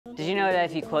Did you know that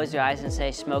if you close your eyes and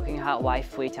say smoking hot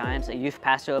wife 3 times, a youth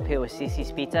pastor will appear with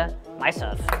CC's Pizza?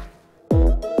 Myself.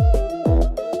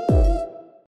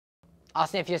 I'll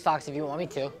sniff your socks if you want me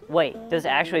to. Wait, there's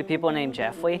actually people named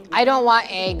Jeffrey? I don't want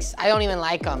eggs. I don't even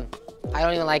like them. I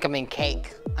don't even like them in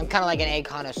cake. I'm kind of like an egg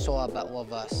connoisseur, but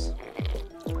reverse.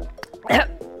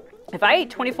 If I eat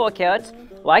 24 carrots,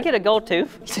 will I get a gold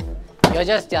tooth? You're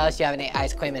just jealous you haven't ate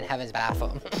ice cream in Heaven's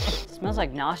bathroom. Smells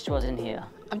like nostrils in here.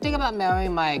 I'm thinking about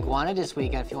marrying my iguana this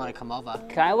weekend if you want to come over.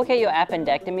 Can I look at your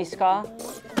appendectomy scar?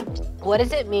 What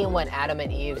does it mean when Adam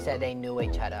and Eve said they knew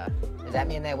each other? Does that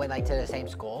mean they went like to the same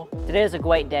school? Today is a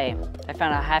great day. I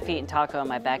found a half-eaten taco in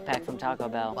my backpack from Taco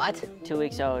Bell. What? 2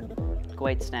 weeks old.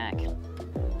 Great snack.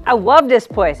 I love this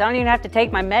place. I don't even have to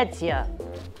take my meds here.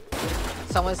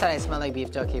 Someone said I smell like beef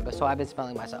jerky, but so I've been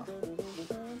smelling myself.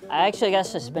 I actually got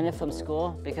suspended from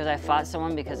school because I fought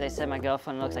someone because they said my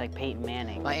girlfriend looks like Peyton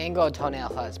Manning. My ingrown toenail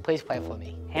hurts. Please play for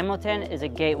me. Hamilton is a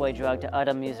gateway drug to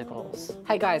other musicals.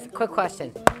 Hey guys, quick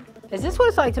question. Is this what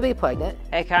it's like to be pregnant?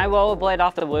 Hey, can I rollerblade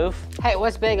off the roof? Hey,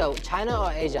 what's bigger, China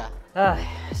or Asia?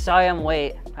 Sorry I'm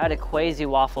late. I had a crazy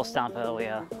waffle stomp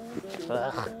earlier.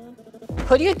 Ugh.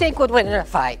 Who do you think would win in a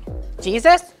fight?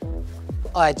 Jesus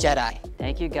or a Jedi?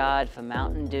 Thank you, God, for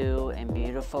Mountain Dew and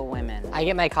beautiful women. I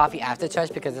get my coffee after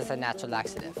church because it's a natural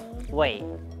laxative. Wait,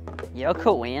 you're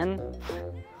Korean?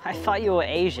 I thought you were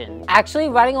Asian. Actually,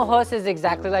 riding a horse is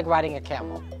exactly like riding a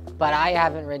camel. But I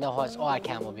haven't ridden a horse or a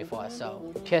camel before,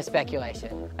 so pure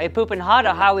speculation. Are you pooping hot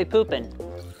or how are we pooping?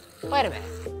 Wait a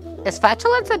minute. Is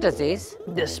flatulence a disease?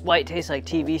 This Sprite tastes like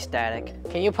TV static.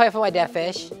 Can you pray for my dead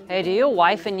fish? Hey, do your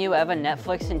wife and you ever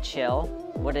Netflix and chill?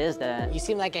 What is that? You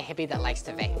seem like a hippie that likes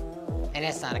to vape. And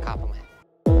it's not a compliment.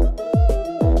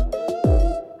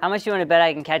 How much you want to bet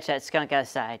I can catch that skunk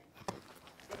outside?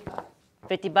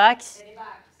 50 bucks? 50 bucks.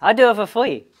 I'll do it for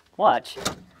free. Watch.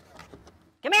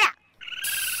 Come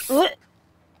here!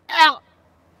 Ow!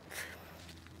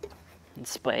 It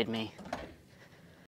sprayed me.